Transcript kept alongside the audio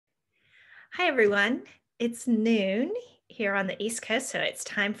Hi, everyone. It's noon here on the East Coast, so it's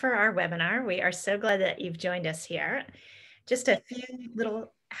time for our webinar. We are so glad that you've joined us here. Just a few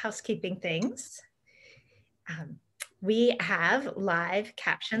little housekeeping things. Um, we have live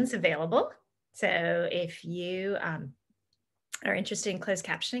captions available. So if you are interested in closed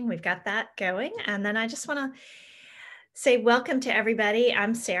captioning, we've got that going. And then I just want to say welcome to everybody.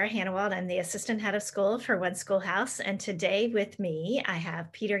 I'm Sarah Hannawald. I'm the assistant head of school for One Schoolhouse. And today with me, I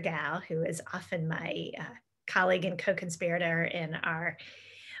have Peter Gow, who is often my colleague and co-conspirator in our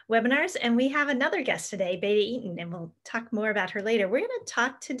webinars. And we have another guest today, Beta Eaton, and we'll talk more about her later. We're going to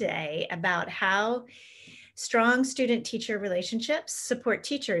talk today about how strong student-teacher relationships support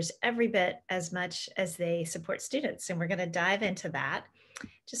teachers every bit as much as they support students. And we're going to dive into that.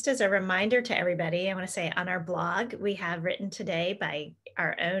 Just as a reminder to everybody, I want to say on our blog, we have written today by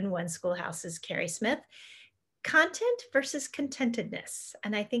our own One Schoolhouse's Carrie Smith, content versus contentedness.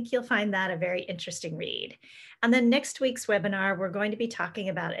 And I think you'll find that a very interesting read. And then next week's webinar, we're going to be talking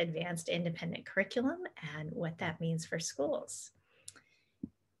about advanced independent curriculum and what that means for schools.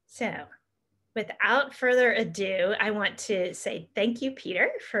 So without further ado, I want to say thank you,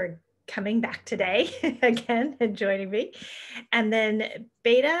 Peter, for coming back today again and joining me. And then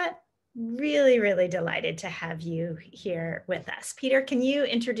Beta, really delighted to have you here with us. Peter, can you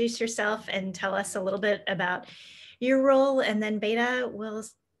introduce yourself and tell us a little bit about your role, and then Beta will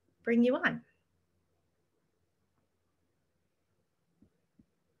bring you on.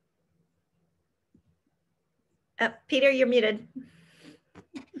 Peter, you're muted.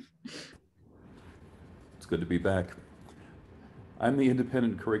 It's good to be back. I'm the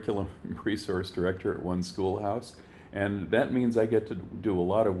Independent Curriculum Resource Director at One Schoolhouse, and that means I get to do a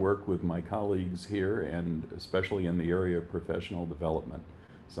lot of work with my colleagues here, and especially in the area of professional development.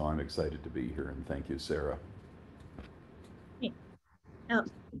 So I'm excited to be here, and thank you, Sarah. Now,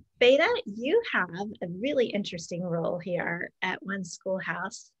 Beta, you have a really interesting role here at One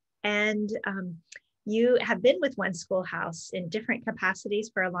Schoolhouse, and you have been with One Schoolhouse in different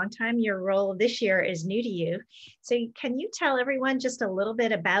capacities for a long time. Your role this year is new to you. So can you tell everyone just a little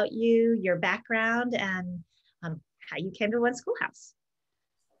bit about you, your background, and how you came to One Schoolhouse?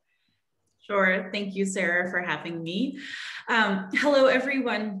 Sure. Thank you, Sarah, for having me. Hello,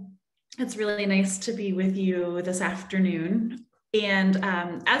 everyone. It's really nice to be with you this afternoon. And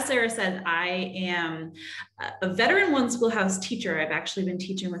as Sarah said, I am a veteran One Schoolhouse teacher. I've actually been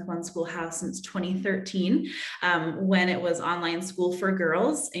teaching with One Schoolhouse since 2013, when it was online school for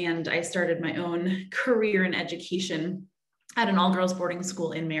girls. And I started my own career in education at an all-girls boarding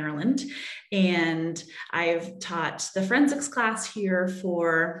school in Maryland. And I've taught the forensics class here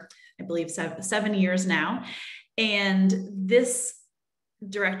for, I believe, seven years now. And this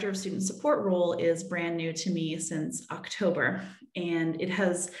Director of Student Support role is brand new to me since October. And it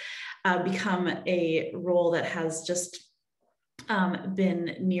has become a role that has just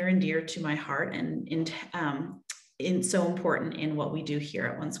been near and dear to my heart and so important in what we do here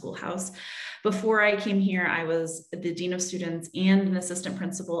at One Schoolhouse. Before I came here, I was the Dean of Students and an assistant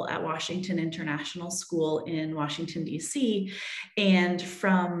principal at Washington International School in Washington, D.C. And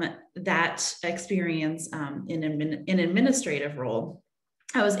from that experience in an administrative role,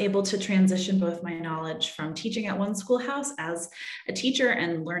 I was able to transition both my knowledge from teaching at One Schoolhouse as a teacher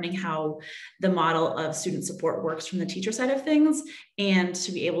and learning how the model of student support works from the teacher side of things, and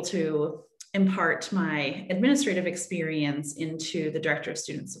to be able to impart my administrative experience into the Director of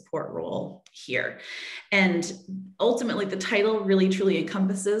Student Support role here. And ultimately, the title really truly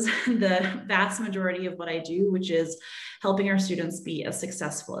encompasses the vast majority of what I do, which is helping our students be as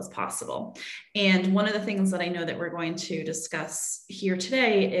successful as possible. And one of the things that I know that we're going to discuss here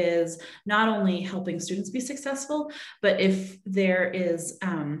today is not only helping students be successful, but if there is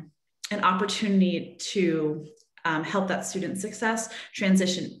an opportunity to help that student success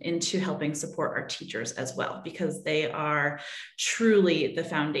transition into helping support our teachers as well, because they are truly the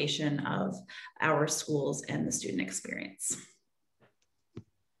foundation of our schools and the student experience.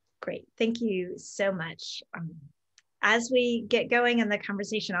 Great, thank you so much. As we get going in the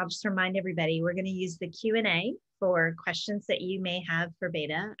conversation, I'll just remind everybody, we're going to use the Q&A for questions that you may have for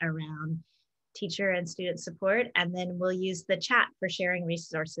Beta around teacher and student support, and then we'll use the chat for sharing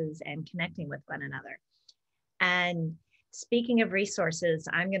resources and connecting with one another. And speaking of resources,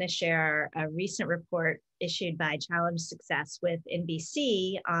 I'm going to share a recent report issued by Challenge Success with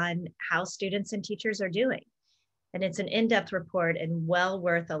NBC on how students and teachers are doing. And it's an in-depth report and well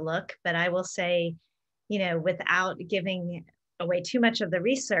worth a look, but I will say, you know, without giving away too much of the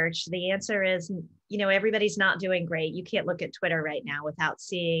research, the answer is, you know, everybody's not doing great. You can't look at Twitter right now without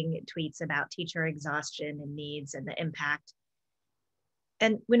seeing tweets about teacher exhaustion and needs and the impact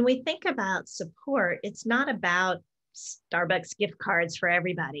And when we think about support, it's not about Starbucks gift cards for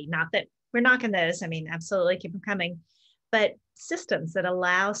everybody. Not that we're knocking those. I mean, absolutely keep them coming, but systems that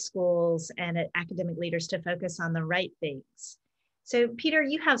allow schools and academic leaders to focus on the right things. So Peter,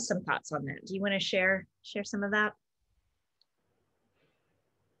 you have some thoughts on that. Do you want to share some of that?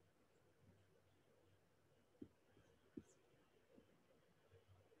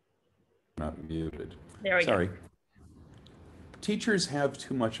 Not muted. There we Sorry. go. Teachers have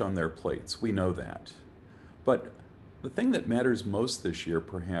too much on their plates. We know that. But the thing that matters most this year,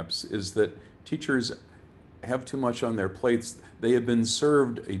 perhaps, is that teachers have too much on their plates. They have been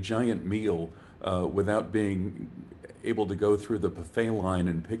served a giant meal without being able to go through the buffet line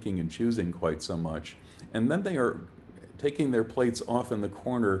and picking and choosing quite so much. And then they are taking their plates off in the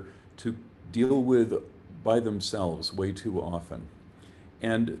corner to deal with by themselves way too often.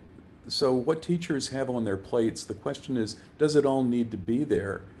 And so what teachers have on their plates, the question is, does it all need to be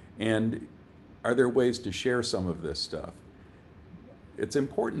there? And are there ways to share some of this stuff? It's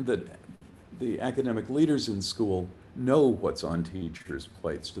important that the academic leaders in school know what's on teachers'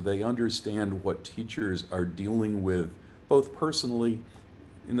 plates. Do they understand what teachers are dealing with, both personally,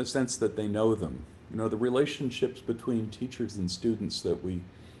 in the sense that they know them? You know, the relationships between teachers and students that we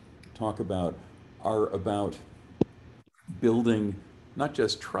talk about are about building not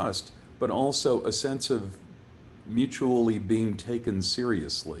just trust, but also a sense of mutually being taken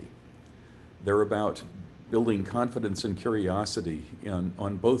seriously. They're about building confidence and curiosity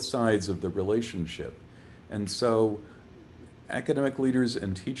on both sides of the relationship. And so academic leaders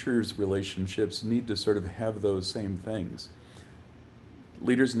and teachers' relationships need to sort of have those same things.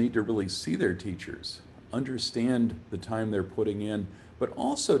 Leaders need to really see their teachers, understand the time they're putting in, but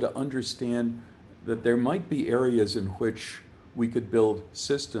also to understand that there might be areas in which we could build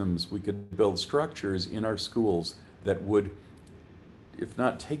systems, we could build structures in our schools that would, if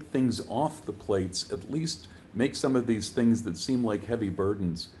not take things off the plates, at least make some of these things that seem like heavy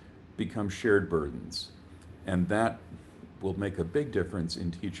burdens become shared burdens. And that will make a big difference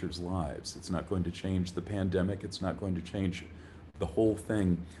in teachers' lives. It's not going to change the pandemic, it's not going to change the whole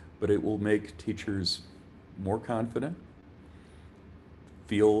thing, but it will make teachers more confident,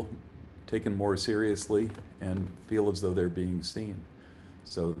 feel taken more seriously, and feel as though they're being seen.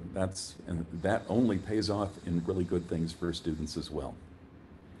 So that only pays off in really good things for students as well.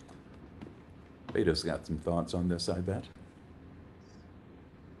 Beta's got some thoughts on this, I bet.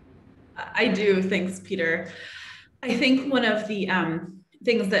 I do, thanks, Peter. I think one of the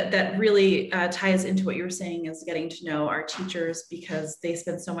things that really ties into what you were saying is getting to know our teachers, because they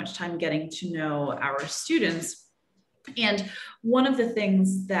spend so much time getting to know our students. And one of the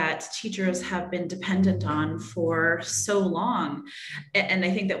things that teachers have been dependent on for so long, and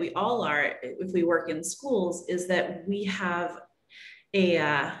I think that we all are if we work in schools, is that we have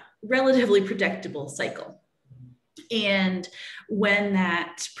a relatively predictable cycle. And when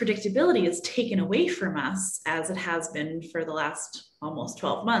that predictability is taken away from us, as it has been for the last almost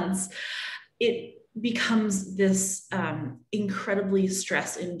 12 months, it becomes this incredibly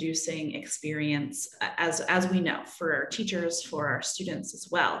stress-inducing experience, as we know, for our teachers, for our students as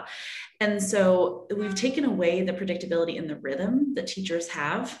well. And so we've taken away the predictability and the rhythm that teachers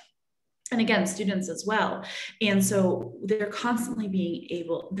have, and again, students as well. And so they're constantly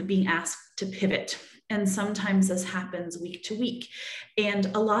being asked to pivot. And sometimes this happens week to week. And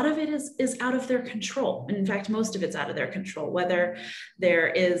a lot of it is out of their control. In fact, most of it's out of their control, whether there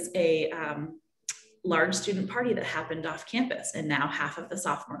is a large student party that happened off campus and now half of the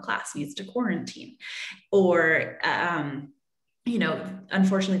sophomore class needs to quarantine, or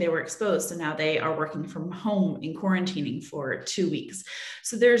unfortunately they were exposed, so now they are working from home and quarantining for 2 weeks.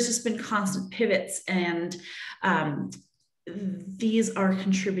 So there's just been constant pivots, and these are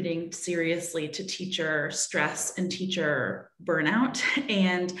contributing seriously to teacher stress and teacher burnout.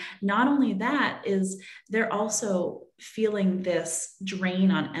 And not only that, is they're also feeling this drain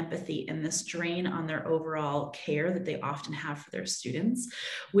on empathy and this drain on their overall care that they often have for their students,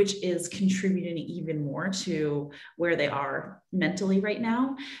 which is contributing even more to where they are mentally right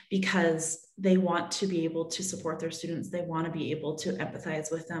now, because they want to be able to support their students. They want to be able to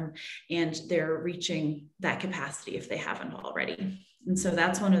empathize with them, and they're reaching that capacity if they haven't already. And so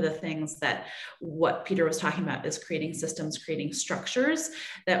that's one of the things that what Peter was talking about, is creating systems, creating structures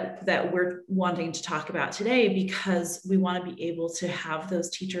that we're wanting to talk about today, because we want to be able to have those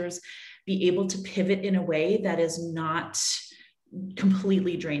teachers be able to pivot in a way that is not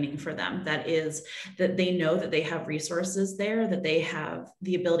completely draining for them. That is, that they know that they have resources there, that they have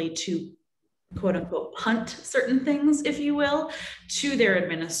the ability to quote unquote punt certain things, if you will, to their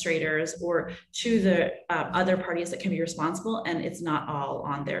administrators or to the other parties that can be responsible, and it's not all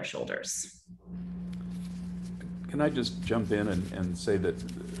on their shoulders. Can I just jump in and say that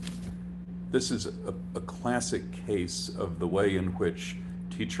this is a classic case of the way in which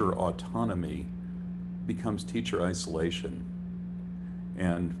teacher autonomy becomes teacher isolation.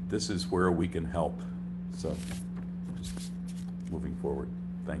 And this is where we can help. So just moving forward.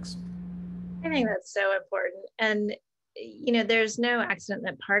 Thanks. I think that's so important. And, you know, there's no accident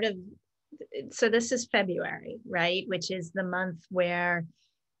that part of, so this is February, right? Which is the month where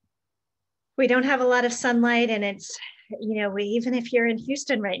we don't have a lot of sunlight, and it's, you know, even if you're in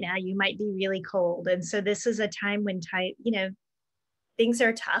Houston right now, you might be really cold. And so this is a time when things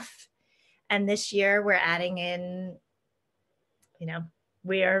are tough. And this year we're adding in, you know,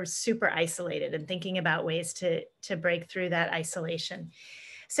 we are super isolated and thinking about ways to break through that isolation.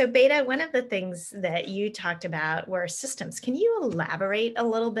 So Beta, one of the things that you talked about were systems. Can you elaborate a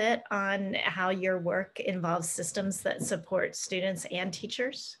little bit on how your work involves systems that support students and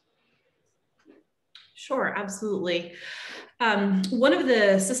teachers? Sure, absolutely. One of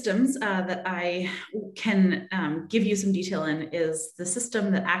the systems that I can give you some detail in is the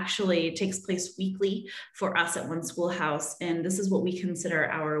system that actually takes place weekly for us at One Schoolhouse. And this is what we consider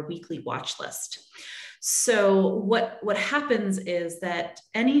our weekly watch list. So what happens is that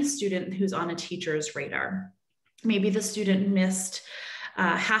any student who's on a teacher's radar, maybe the student missed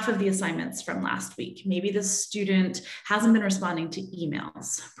half of the assignments from last week. Maybe the student hasn't been responding to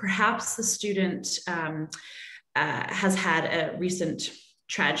emails. Perhaps the student has had a recent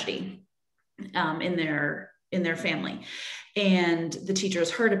tragedy in their family, and the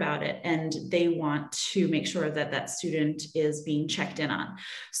teachers heard about it, and they want to make sure that that student is being checked in on.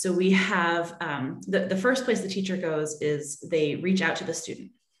 So we have the first place the teacher goes is they reach out to the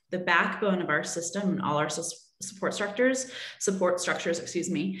student. The backbone of our system and all our support structures,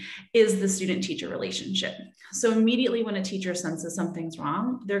 is the student-teacher relationship. So immediately when a teacher senses something's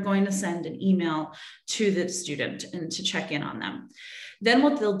wrong, they're going to send an email to the student and to check in on them. Then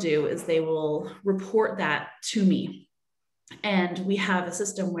what they'll do is they will report that to me. And we have a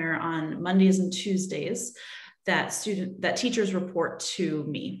system where on Mondays and Tuesdays, that teachers report to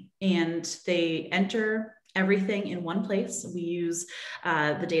me, and they enter everything in one place. We use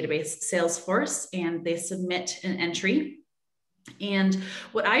the database Salesforce, and they submit an entry. And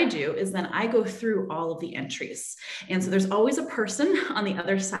what I do is then I go through all of the entries. And so there's always a person on the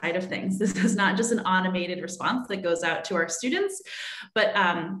other side of things. This is not just an automated response that goes out to our students, but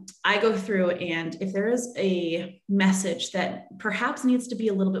I go through, and if there is a message that perhaps needs to be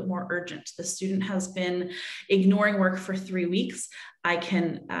a little bit more urgent, the student has been ignoring work for 3 weeks, I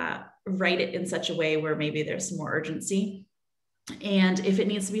can write it in such a way where maybe there's some more urgency. And if it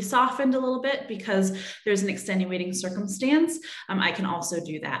needs to be softened a little bit because there's an extenuating circumstance, I can also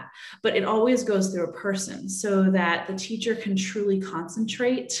do that. But it always goes through a person so that the teacher can truly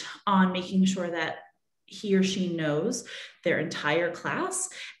concentrate on making sure that he or she knows their entire class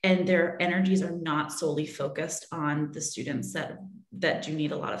and their energies are not solely focused on the students that do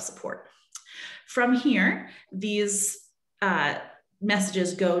need a lot of support. From here, these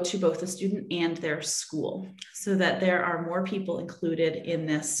messages go to both the student and their school so that there are more people included in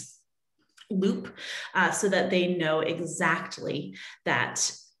this loop so that they know exactly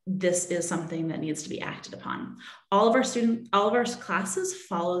that this is something that needs to be acted upon. All of our classes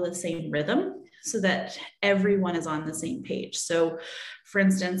follow the same rhythm so that everyone is on the same page. So for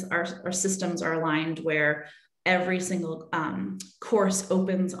instance, our systems are aligned where every single course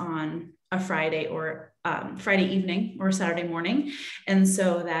opens on a Friday or Friday evening or Saturday morning. And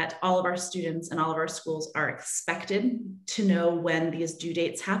so that all of our students and all of our schools are expected to know when these due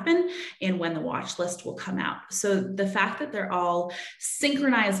dates happen and when the watch list will come out. So the fact that they're all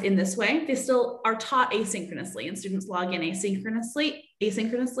synchronized in this way, they still are taught asynchronously, and students log in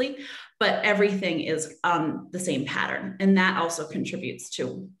asynchronously, but everything is the same pattern. And that also contributes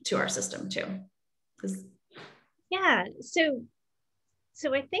to our system too. Yeah,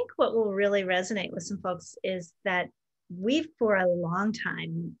 so I think what will really resonate with some folks is that we've for a long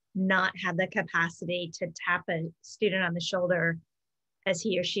time not had the capacity to tap a student on the shoulder as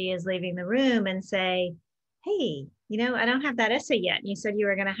he or she is leaving the room and say, hey, I don't have that essay yet. And you said you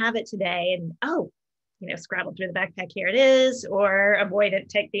were going to have it today. And scrabble through the backpack, here it is, or avoidant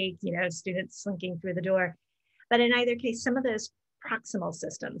technique, students slinking through the door. But in either case, some of those proximal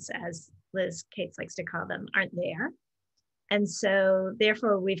systems, as Liz Cates likes to call them, aren't there. And so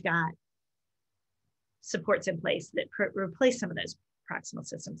therefore we've got supports in place that replace some of those proximal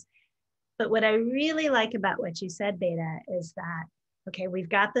systems. But what I really like about what you said, Beta, is that okay, we've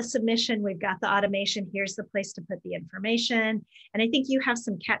got the submission, we've got the automation, here's the place to put the information. And I think you have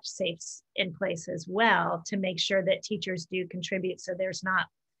some catch safes in place as well to make sure that teachers do contribute, so there's not,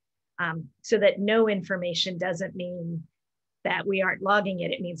 so that no information doesn't mean that we aren't logging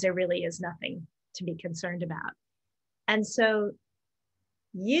it. It means there really is nothing to be concerned about. And so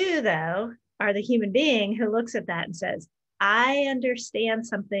you, though, are the human being who looks at that and says, I understand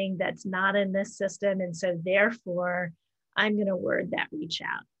something that's not in this system, and so therefore I'm going to word that reach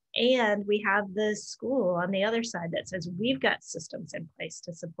out. And we have the school on the other side that says we've got systems in place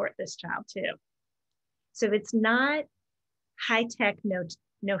to support this child too. So it's not high tech,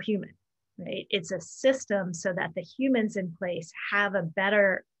 no human, right? It's a system so that the humans in place have a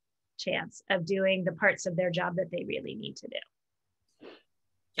better chance of doing the parts of their job that they really need to do.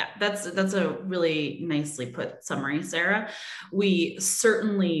 Yeah, that's a really nicely put summary, Sarah. We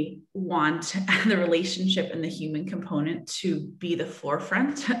certainly want the relationship and the human component to be the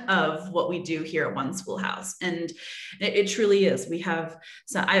forefront of what we do here at One Schoolhouse. And it truly is. We have,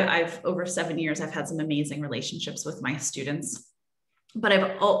 so I've over 7 years, I've had some amazing relationships with my students. But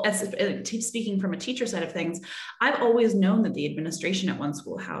speaking from a teacher side of things, I've always known that the administration at One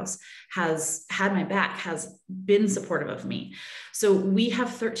Schoolhouse has had my back, has been supportive of me. So we have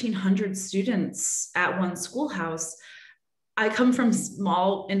 1,300 students at One Schoolhouse. I come from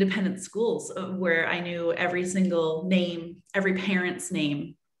small independent schools where I knew every single name, every parent's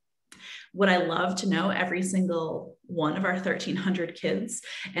name. Would I love to know every single one of our 1,300 kids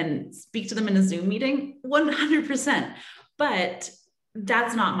and speak to them in a Zoom meeting? 100%. But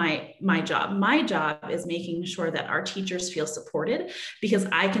that's not my job. My job is making sure that our teachers feel supported, because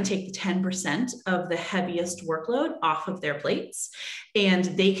I can take the 10% of the heaviest workload off of their plates, and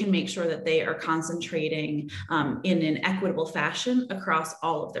they can make sure that they are concentrating in an equitable fashion across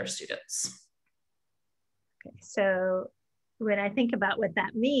all of their students. Okay, so when I think about what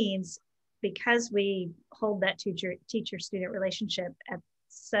that means, because we hold that teacher-student relationship at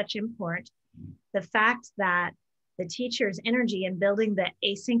such importance, the fact that the teacher's energy in building the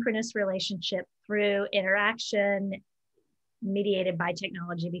asynchronous relationship through interaction mediated by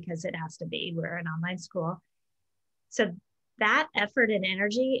technology, because it has to be, we're an online school. So that effort and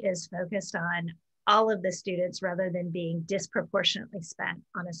energy is focused on all of the students rather than being disproportionately spent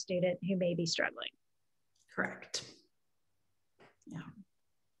on a student who may be struggling. Correct. Yeah.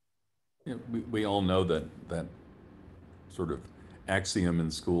 Yeah, we all know that sort of axiom in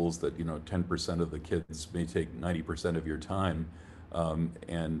schools that 10% of the kids may take 90% of your time,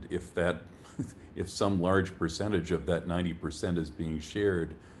 and if some large percentage of that 90% is being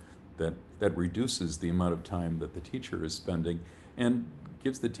shared, that reduces the amount of time that the teacher is spending and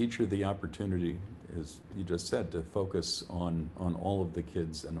gives the teacher the opportunity, as you just said, to focus on all of the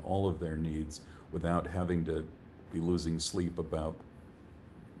kids and all of their needs without having to be losing sleep about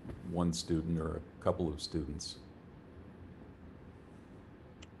one student or a couple of students.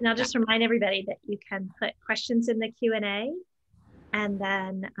 And I'll just remind everybody that you can put questions in the Q&A, and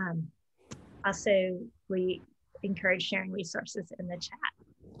then also we encourage sharing resources in the chat.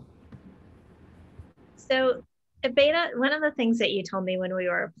 So Beta, one of the things that you told me when we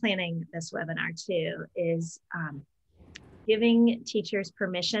were planning this webinar too is giving teachers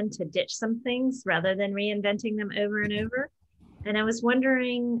permission to ditch some things rather than reinventing them over and over. And I was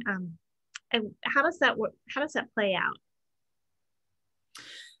wondering, how does that work? How does that play out?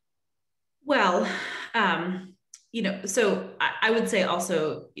 Well, so I would say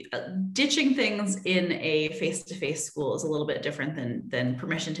also ditching things in a face-to-face school is a little bit different than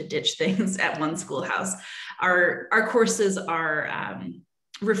permission to ditch things at One Schoolhouse. Our courses are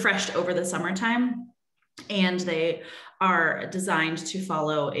refreshed over the summertime, and they are designed to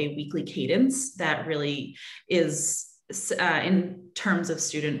follow a weekly cadence that really is, in terms of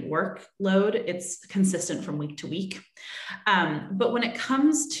student workload, it's consistent from week to week. But when it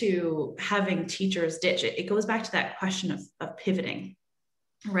comes to having teachers ditch it, it goes back to that question of pivoting,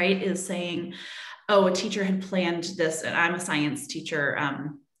 right? Is saying, oh, a teacher had planned this, and I'm a science teacher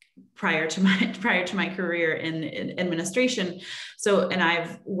prior to my career in administration. So, and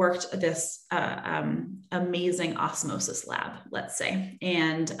I've worked this amazing osmosis lab, let's say,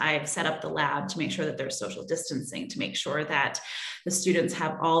 and I've set up the lab to make sure that there's social distancing, to make sure that the students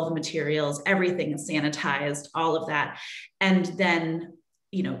have all the materials, everything is sanitized, all of that. And then,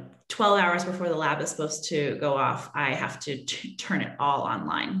 12 hours before the lab is supposed to go off, I have to turn it all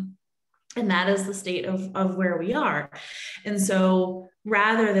online. And that is the state of where we are. And so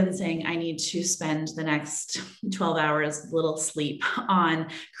rather than saying I need to spend the next 12 hours, little sleep, on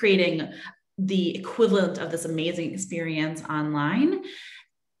creating the equivalent of this amazing experience online,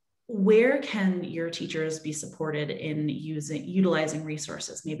 where can your teachers be supported in utilizing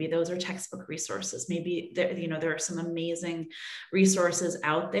resources? Maybe those are textbook resources. Maybe there are some amazing resources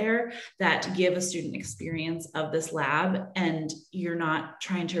out there that give a student experience of this lab, and you're not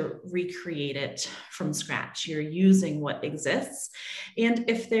trying to recreate it from scratch. You're using what exists. And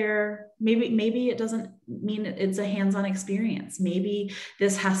if maybe it doesn't mean it's a hands-on experience. Maybe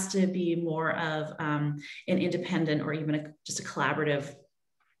this has to be more of an independent or even just a collaborative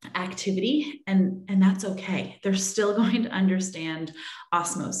activity, and that's okay. They're still going to understand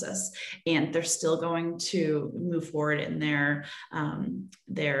osmosis, and they're still going to move forward in their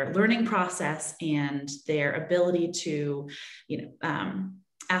learning process and their ability to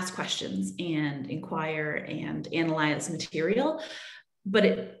ask questions and inquire and analyze material. But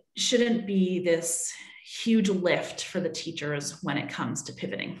it shouldn't be this huge lift for the teachers when it comes to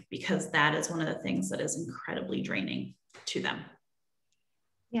pivoting, because that is one of the things that is incredibly draining to them.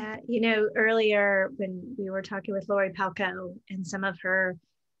 Yeah, earlier when we were talking with Lori Palco and some of her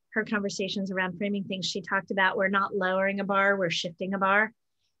conversations around framing things, she talked about we're not lowering a bar, we're shifting a bar.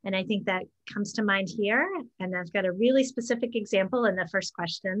 And I think that comes to mind here. And I've got a really specific example in the first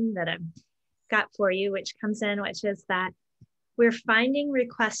question that I've got for you, which comes in, which is that we're finding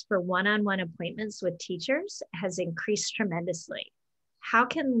requests for one-on-one appointments with teachers has increased tremendously. How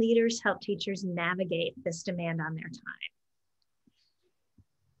can leaders help teachers navigate this demand on their time?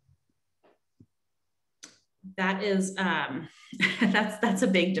 That is that's a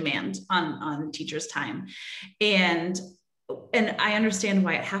big demand on teachers' time, and I understand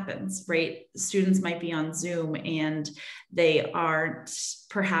why it happens, right? Students might be on Zoom and they aren't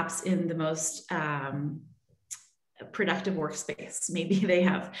perhaps in the most productive workspace. Maybe they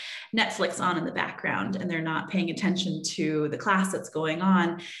have Netflix on in the background and they're not paying attention to the class that's going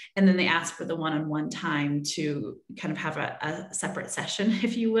on. And then they ask for the one-on-one time to kind of have a separate session,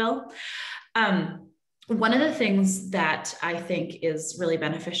 if you will. One of the things that I think is really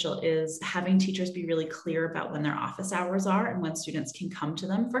beneficial is having teachers be really clear about when their office hours are and when students can come to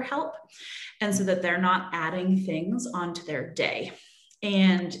them for help, and so that they're not adding things onto their day.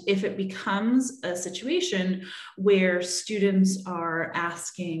 And if it becomes a situation where students are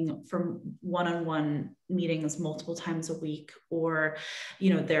asking for one-on-one meetings multiple times a week, or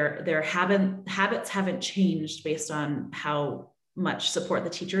their habits haven't changed based on how much support the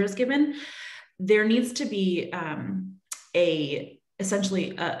teacher is given, there needs to be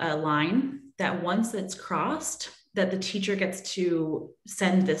essentially a line that once it's crossed, that the teacher gets to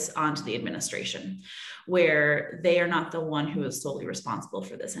send this on to the administration, where they are not the one who is solely responsible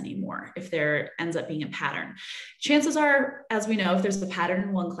for this anymore. If there ends up being a pattern, chances are, as we know, if there's a pattern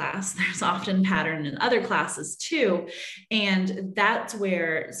in one class, there's often pattern in other classes too. And that's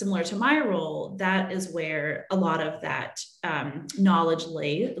where, similar to my role, that is where a lot of that knowledge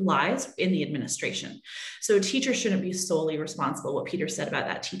lies in the administration. So a teacher shouldn't be solely responsible. What Peter said about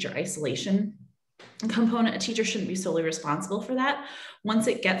that teacher isolation component, a teacher shouldn't be solely responsible for that. Once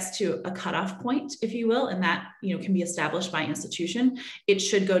it gets to a cutoff point, if you will, and that can be established by institution, it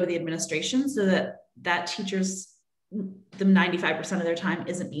should go to the administration so that teachers, the 95% of their time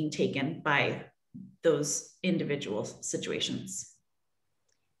isn't being taken by those individual situations.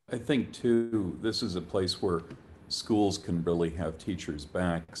 I think too, this is a place where schools can really have teachers'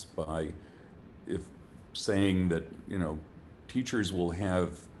 backs by saying that, teachers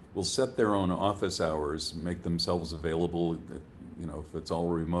will set their own office hours, make themselves available, if it's all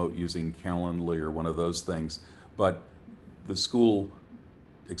remote, using Calendly or one of those things. But the school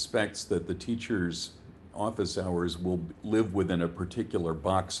expects that the teacher's office hours will live within a particular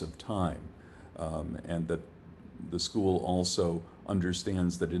box of time, and that the school also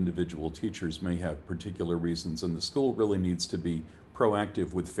understands that individual teachers may have particular reasons, and the school really needs to be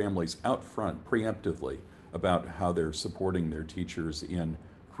proactive with families out front, preemptively, about how they're supporting their teachers in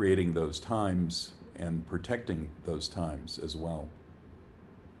creating those times and protecting those times as well.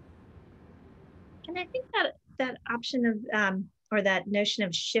 And I think that option of, or that notion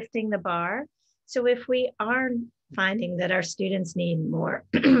of shifting the bar. So if we are finding that our students need more,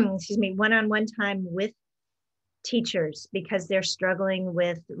 one-on-one time with teachers because they're struggling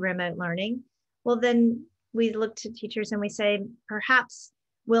with remote learning, well, then we look to teachers and we say, perhaps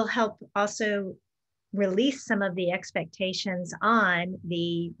we'll help also release some of the expectations on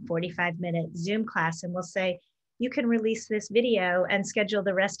the 45-minute Zoom class. And we'll say, you can release this video and schedule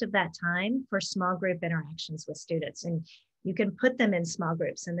the rest of that time for small group interactions with students. And you can put them in small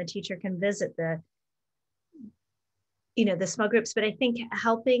groups and the teacher can visit the small groups. But I think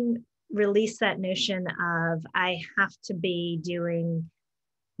helping release that notion of, I have to be doing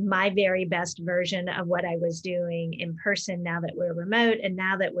my very best version of what I was doing in person now that we're remote. And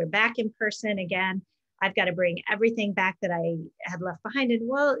now that we're back in person again, I've got to bring everything back that I had left behind. And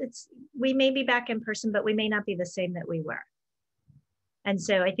well, we may be back in person, but we may not be the same that we were. And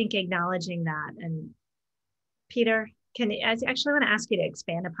so I think acknowledging that. And Peter, I actually want to ask you to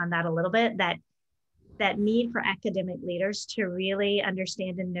expand upon that a little bit, that need for academic leaders to really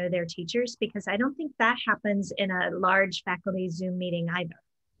understand and know their teachers, because I don't think that happens in a large faculty Zoom meeting either.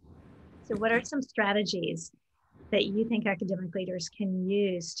 So what are some strategies that you think academic leaders can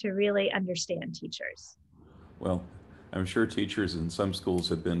use to really understand teachers? Well, I'm sure teachers in some schools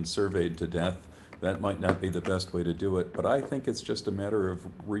have been surveyed to death. That might not be the best way to do it, but I think it's just a matter of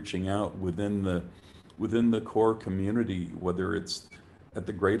reaching out within the core community, whether it's at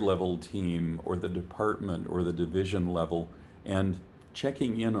the grade level team or the department or the division level, and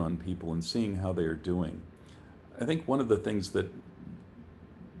checking in on people and seeing how they are doing. I think one of the things that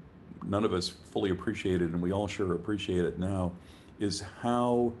none of us fully appreciated, and we all sure appreciate it now, is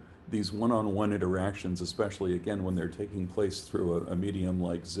how these one-on-one interactions, especially again when they're taking place through a medium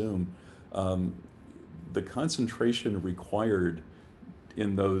like Zoom, the concentration required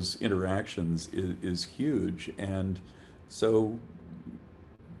in those interactions is huge. And so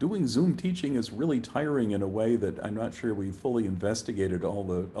doing Zoom teaching is really tiring in a way that I'm not sure we fully investigated all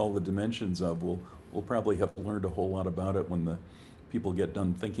the dimensions of. We'll probably have learned a whole lot about it when the people get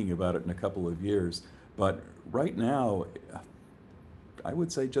done thinking about it in a couple of years. But right now, I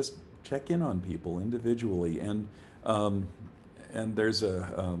would say just check in on people individually. And there's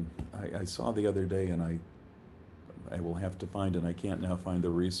I saw the other day, and I will have to find, and I can't now find the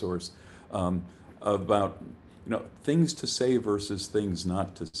resource, about things to say versus things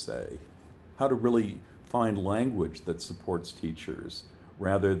not to say. How to really find language that supports teachers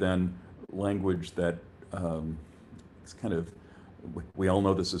rather than language that it's kind of, we all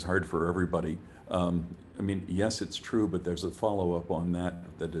know this is hard for everybody. I mean, yes, it's true, but there's a follow-up on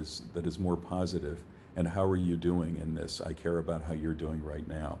that is more positive. And how are you doing in this? I care about how you're doing right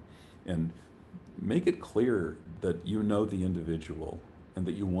now. And make it clear that you know the individual and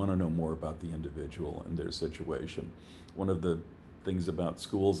that you want to know more about the individual and their situation. One of the things about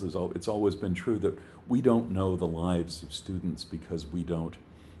schools is it's always been true that we don't know the lives of students because we don't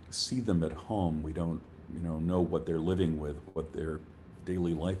see them at home. We don't know what they're living with, what their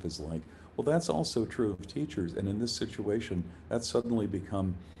daily life is like. Well, that's also true of teachers. And in this situation, that's suddenly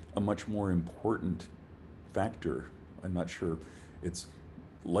become a much more important factor. I'm not sure it's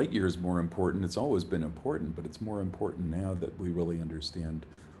light years more important. It's always been important, but it's more important now that we really understand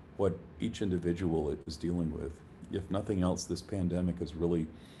what each individual is dealing with. If nothing else, this pandemic has really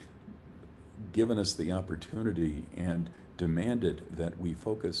given us the opportunity and demanded that we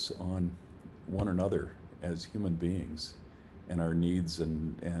focus on one another as human beings and our needs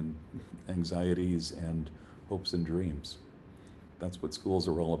and anxieties and hopes and dreams. That's what schools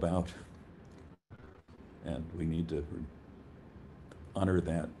are all about. And we need to honor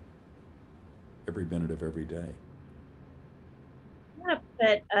that every minute of every day. I'm going to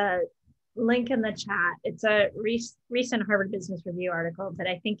put a link in the chat. It's a recent Harvard Business Review article, but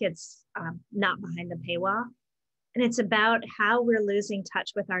I think it's not behind the paywall. And it's about how we're losing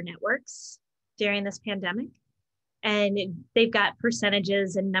touch with our networks during this pandemic. And they've got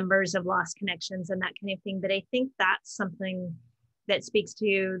percentages and numbers of lost connections and that kind of thing. But I think that's something that speaks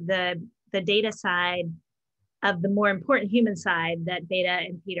to the data side of the more important human side that Beta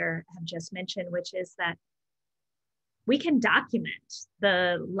and Peter have just mentioned, which is that we can document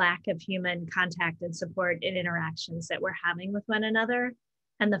the lack of human contact and support and interactions that we're having with one another.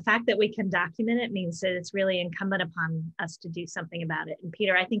 And the fact that we can document it means that it's really incumbent upon us to do something about it. And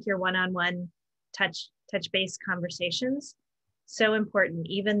Peter, I think your one-on-one touch base conversations, so important,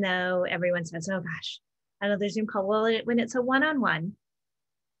 even though everyone says, oh gosh, another Zoom call. Well, when it's a one-on-one,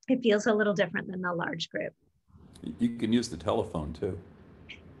 it feels a little different than the large group. You can use the telephone too.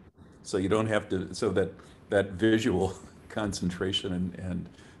 So you don't have to, so that visual concentration and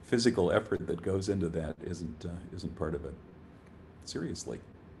physical effort that goes into that isn't part of it. Seriously.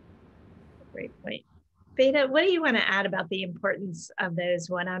 Great point. Beta, what do you want to add about the importance of those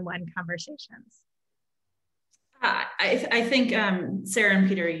one-on-one conversations? I think Sarah and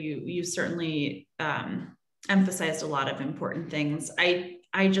Peter, you certainly emphasized a lot of important things.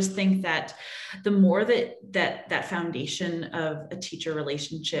 I just think that the more that foundation of a teacher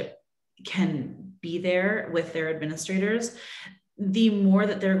relationship can be there with their administrators, the more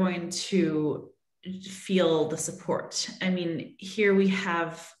that they're going to feel the support. I mean, here we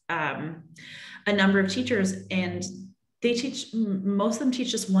have a number of teachers, and most of them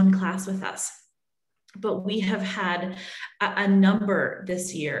teach just one class with us. but we have had a number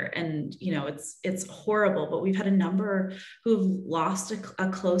this year, and it's horrible, but we've had a number who've lost a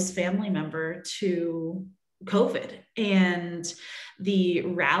close family member to COVID, and the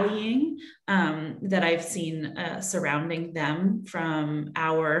rallying that I've seen surrounding them from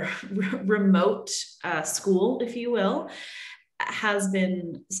our remote school, if you will, has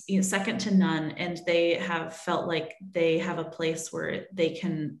been second to none, and they have felt like they have a place where they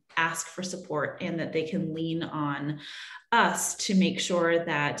can ask for support and that they can lean on us to make sure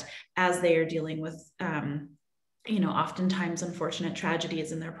that as they are dealing with oftentimes unfortunate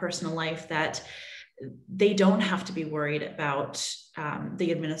tragedies in their personal life, that they don't have to be worried about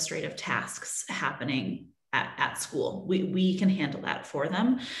the administrative tasks happening at school. We can handle that for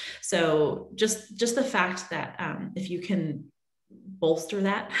them. So just the fact that if you can bolster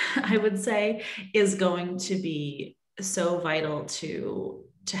that, I would say, is going to be so vital to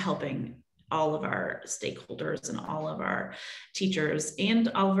helping all of our stakeholders and all of our teachers and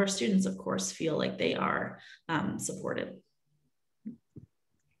all of our students, of course, feel like they are supported.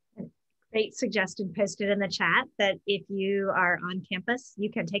 Great suggestion posted in the chat that if you are on campus,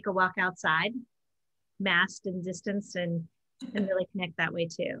 you can take a walk outside, masked and distanced, and really connect that way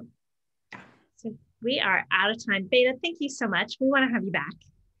too. So we are out of time. Beta, thank you so much. We want to have you back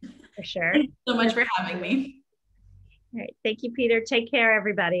for sure. Thank you so much for having me. All right. Thank you, Peter. Take care,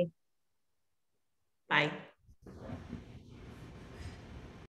 everybody. Bye.